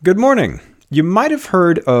Good morning. You might have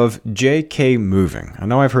heard of JK Moving. I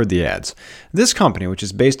know I've heard the ads. This company, which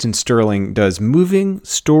is based in Sterling, does moving,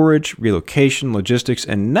 storage, relocation, logistics,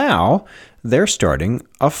 and now they're starting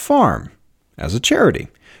a farm as a charity.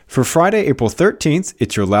 For Friday, April 13th,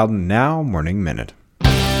 it's your Loudon Now Morning Minute.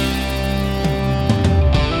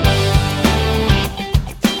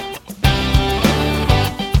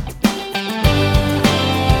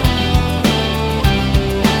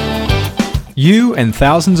 You and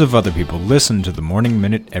thousands of other people listen to the Morning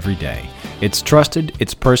Minute every day. It's trusted,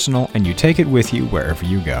 it's personal, and you take it with you wherever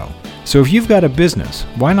you go. So if you've got a business,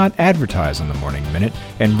 why not advertise on the Morning Minute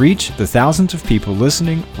and reach the thousands of people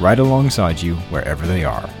listening right alongside you wherever they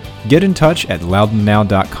are? Get in touch at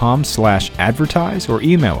loudonnow.com/advertise or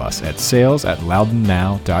email us at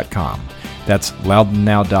sales@loudonnow.com. That's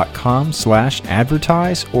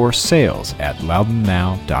loudonnow.com/advertise or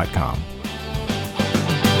sales@loudonnow.com.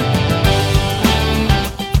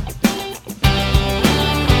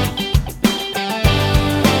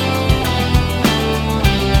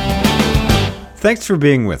 Thanks for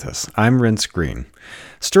being with us. I'm Renss Greene.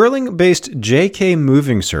 Sterling-based JK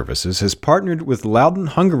Moving Services has partnered with Loudon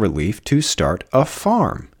Hunger Relief to start a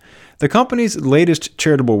farm. The company's latest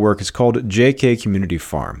charitable work is called JK Community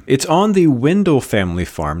Farm. It's on the Wendell family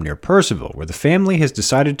farm near Purcellville, where the family has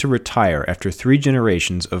decided to retire after 3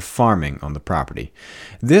 generations of farming on the property.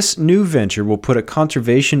 This new venture will put a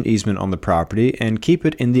conservation easement on the property and keep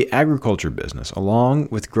it in the agriculture business, along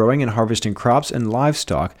with growing and harvesting crops and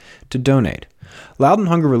livestock to donate. Loudon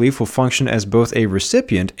Hunger Relief will function as both a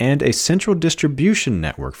recipient and a central distribution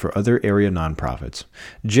network for other area nonprofits.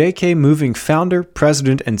 JK Moving founder,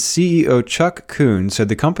 president, and CEO Chuck Kuhn said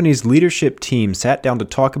the company's leadership team sat down to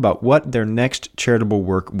talk about what their next charitable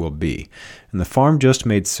work will be, and the farm just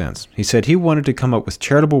made sense. He said he wanted to come up with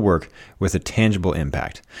charitable work with a tangible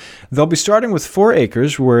impact. They'll be starting with 4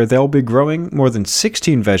 acres where they'll be growing more than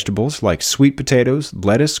 16 vegetables like sweet potatoes,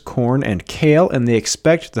 lettuce, corn, and kale, and they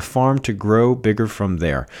expect the farm to grow bigger from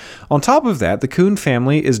there. On top of that, the Kuhn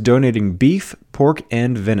family is donating beef, pork,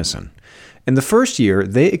 and venison. In the first year,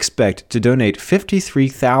 they expect to donate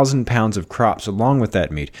 53,000 pounds of crops along with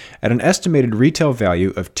that meat at an estimated retail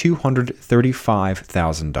value of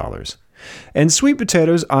 $235,000. And sweet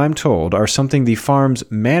potatoes, I'm told, are something the farm's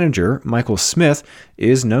manager, Michael Smith,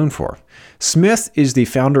 is known for. Smith is the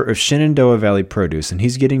founder of Shenandoah Valley Produce, and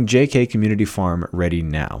he's getting JK Community Farm ready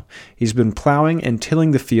now. He's been plowing and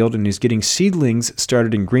tilling the field, and he's getting seedlings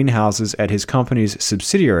started in greenhouses at his company's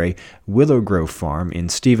subsidiary, Willow Grove Farm in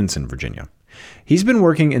Stevenson, Virginia. He's been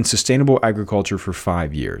working in sustainable agriculture for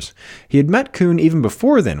 5 years. He had met Kuhn even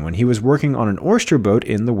before then when he was working on an oyster boat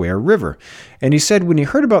in the Ware River. And he said when he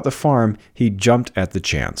heard about the farm, he jumped at the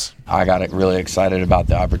chance. I got really excited about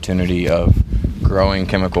the opportunity of growing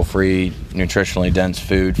chemical-free, nutritionally dense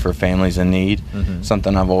food for families in need,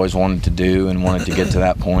 something I've always wanted to do and wanted to get to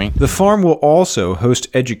that point. The farm will also host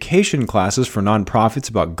education classes for nonprofits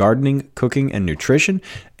about gardening, cooking, and nutrition,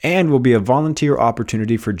 and will be a volunteer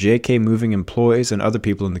opportunity for JK Moving employees and other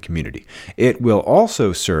people in the community. It will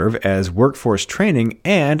also serve as workforce training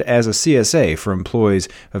and as a CSA for employees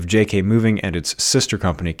of JK Moving and its sister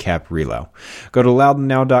company, Cap Relo. Go to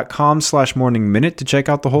loudonnow.com/Morning Minute to check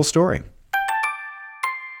out the whole story.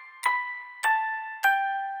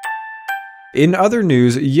 In other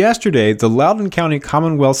news, yesterday, the Loudoun County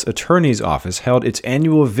Commonwealth's Attorney's Office held its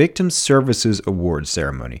annual Victim Services Awards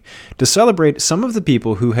ceremony to celebrate some of the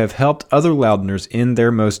people who have helped other Loudoners in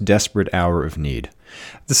their most desperate hour of need.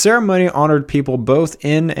 The ceremony honored people both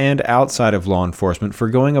in and outside of law enforcement for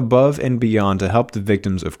going above and beyond to help the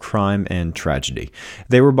victims of crime and tragedy.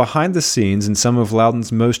 They were behind the scenes in some of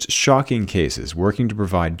Loudon's most shocking cases, working to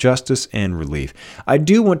provide justice and relief. I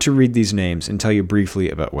do want to read these names and tell you briefly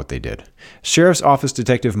about what they did. Sheriff's Office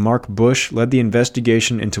Detective Mark Bush led the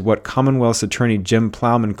investigation into what Commonwealth's Attorney Jim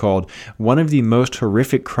Plowman called one of the most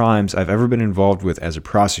horrific crimes I've ever been involved with as a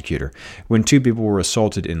prosecutor, when 2 people were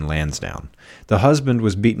assaulted in Lansdowne. The husband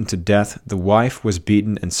was beaten to death, the wife was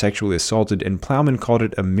beaten and sexually assaulted, and Plowman called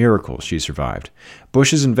it a miracle she survived.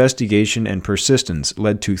 Bush's investigation and persistence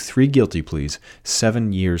led to 3 guilty pleas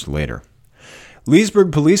 7 years later.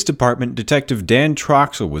 Leesburg Police Department Detective Dan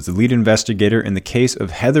Troxell was the lead investigator in the case of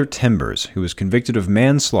Heather Timbers, who was convicted of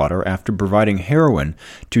manslaughter after providing heroin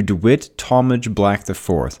to DeWitt Talmadge Black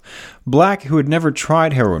IV. Black, who had never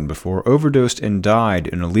tried heroin before, overdosed and died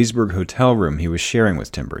in a Leesburg hotel room he was sharing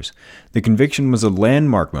with Timbers. The conviction was a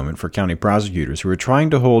landmark moment for county prosecutors who were trying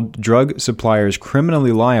to hold drug suppliers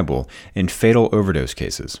criminally liable in fatal overdose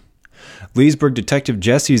cases. Leesburg detective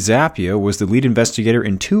Jesse Zappia was the lead investigator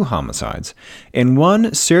in 2 homicides. In one,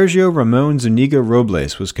 Sergio Ramon Zuniga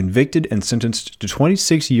Robles was convicted and sentenced to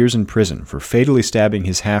 26 years in prison for fatally stabbing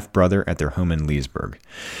his half-brother at their home in Leesburg.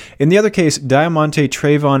 In the other case, Diamante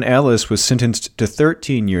Trayvon Ellis was sentenced to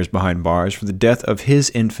 13 years behind bars for the death of his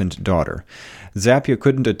infant daughter. Zappia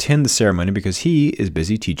couldn't attend the ceremony because he is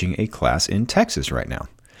busy teaching a class in Texas right now.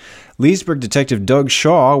 Leesburg detective Doug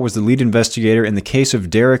Shaw was the lead investigator in the case of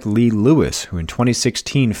Derek Lee Lewis, who in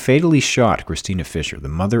 2016 fatally shot Christina Fisher, the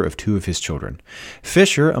mother of 2 of his children.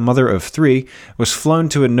 Fisher, a mother of 3, was flown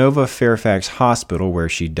to Inova Fairfax Hospital where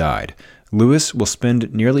she died. Lewis will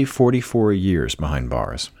spend nearly 44 years behind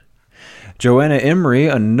bars. Joanna Emery,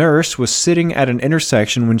 a nurse, was sitting at an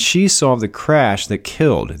intersection when she saw the crash that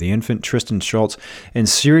killed the infant Tristan Schultz and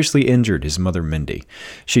seriously injured his mother Mindy.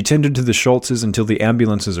 She tended to the Schultzes until the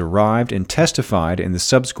ambulances arrived and testified in the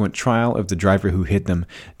subsequent trial of the driver who hit them,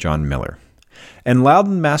 John Miller. And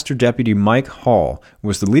Loudoun Master Deputy Mike Hall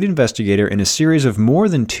was the lead investigator in a series of more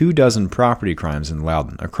than 24 property crimes in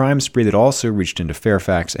Loudoun, a crime spree that also reached into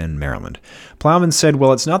Fairfax and Maryland. Plowman said,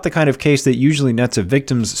 well, it's not the kind of case that usually nets a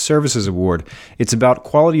Victims' Services Award. It's about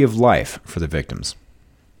quality of life for the victims.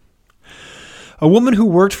 A woman who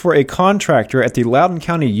worked for a contractor at the Loudoun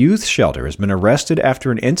County Youth Shelter has been arrested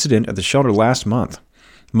after an incident at the shelter last month.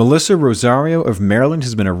 Melissa Rosario of Maryland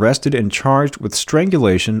has been arrested and charged with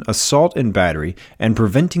strangulation, assault and battery, and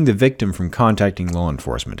preventing the victim from contacting law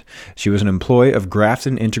enforcement. She was an employee of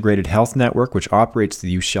Grafton Integrated Health Network, which operates the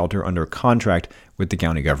youth shelter under a contract with the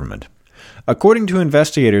county government. According to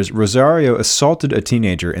investigators, Rosario assaulted a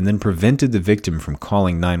teenager and then prevented the victim from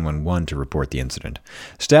calling 911 to report the incident.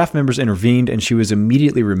 Staff members intervened and she was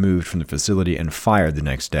immediately removed from the facility and fired the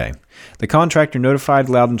next day. The contractor notified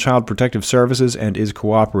Loudoun Child Protective Services and is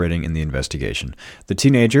cooperating in the investigation. The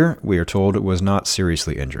teenager, we are told, was not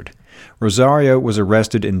seriously injured. Rosario was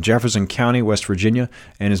arrested in Jefferson County, West Virginia,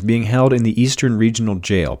 and is being held in the Eastern Regional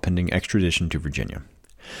Jail pending extradition to Virginia.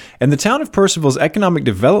 And the Town of Purcellville's Economic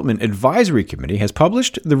Development Advisory Committee has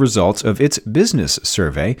published the results of its business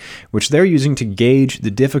survey, which they're using to gauge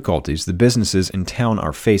the difficulties the businesses in town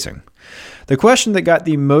are facing. The question that got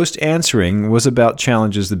the most answering was about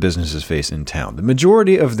challenges the businesses face in town. The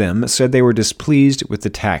majority of them said they were displeased with the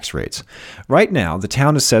tax rates. Right now, the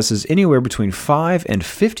town assesses anywhere between 5 and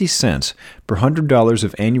 50 cents per $100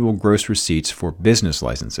 of annual gross receipts for business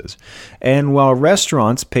licenses. And while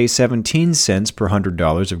restaurants pay 17 cents per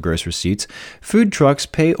 $100 of gross receipts, food trucks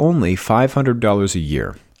pay only $500 a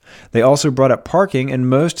year. They also brought up parking, and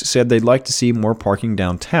most said they'd like to see more parking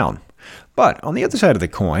downtown. But on the other side of the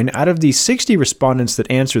coin, out of the 60 respondents that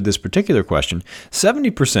answered this particular question,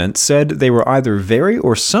 70% said they were either very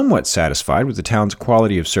or somewhat satisfied with the town's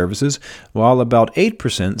quality of services, while about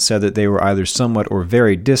 8% said that they were either somewhat or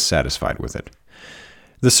very dissatisfied with it.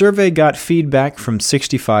 The survey got feedback from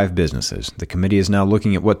 65 businesses. The committee is now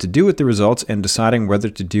looking at what to do with the results and deciding whether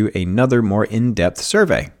to do another more in-depth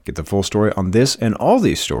survey. Get the full story on this and all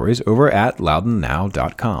these stories over at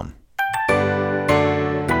loudounnow.com.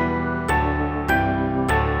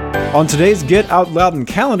 On today's Get Out Loudoun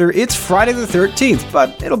calendar, it's Friday the 13th,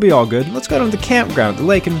 but it'll be all good. Let's go down to the campground at the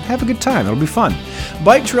lake and have a good time. It'll be fun.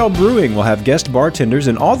 Bike Trail Brewing will have guest bartenders,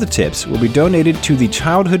 and all the tips will be donated to the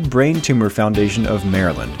Childhood Brain Tumor Foundation of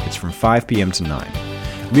Maryland. It's from 5 p.m. to 9.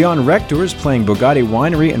 Leon Rector is playing Bugatti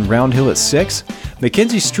Winery in Round Hill at 6.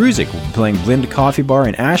 Mackenzie Struzik will be playing Blend Coffee Bar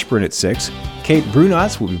in Ashburn at 6. Kate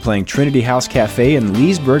Brunatz will be playing Trinity House Cafe in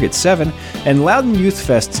Leesburg at 7. And Loudoun Youth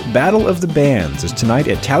Fest's Battle of the Bands is tonight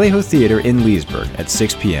at Tally Ho Theater in Leesburg at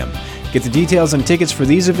 6 p.m. Get the details and tickets for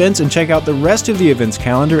these events and check out the rest of the events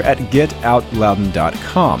calendar at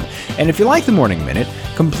getoutloudoun.com. And if you like the Morning Minute,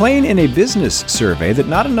 complain in a business survey that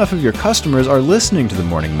not enough of your customers are listening to the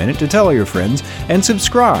Morning Minute to tell all your friends, and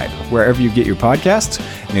subscribe wherever you get your podcasts,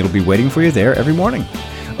 and it'll be waiting for you there every morning.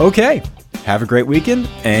 Okay, have a great weekend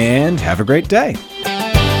and have a great day.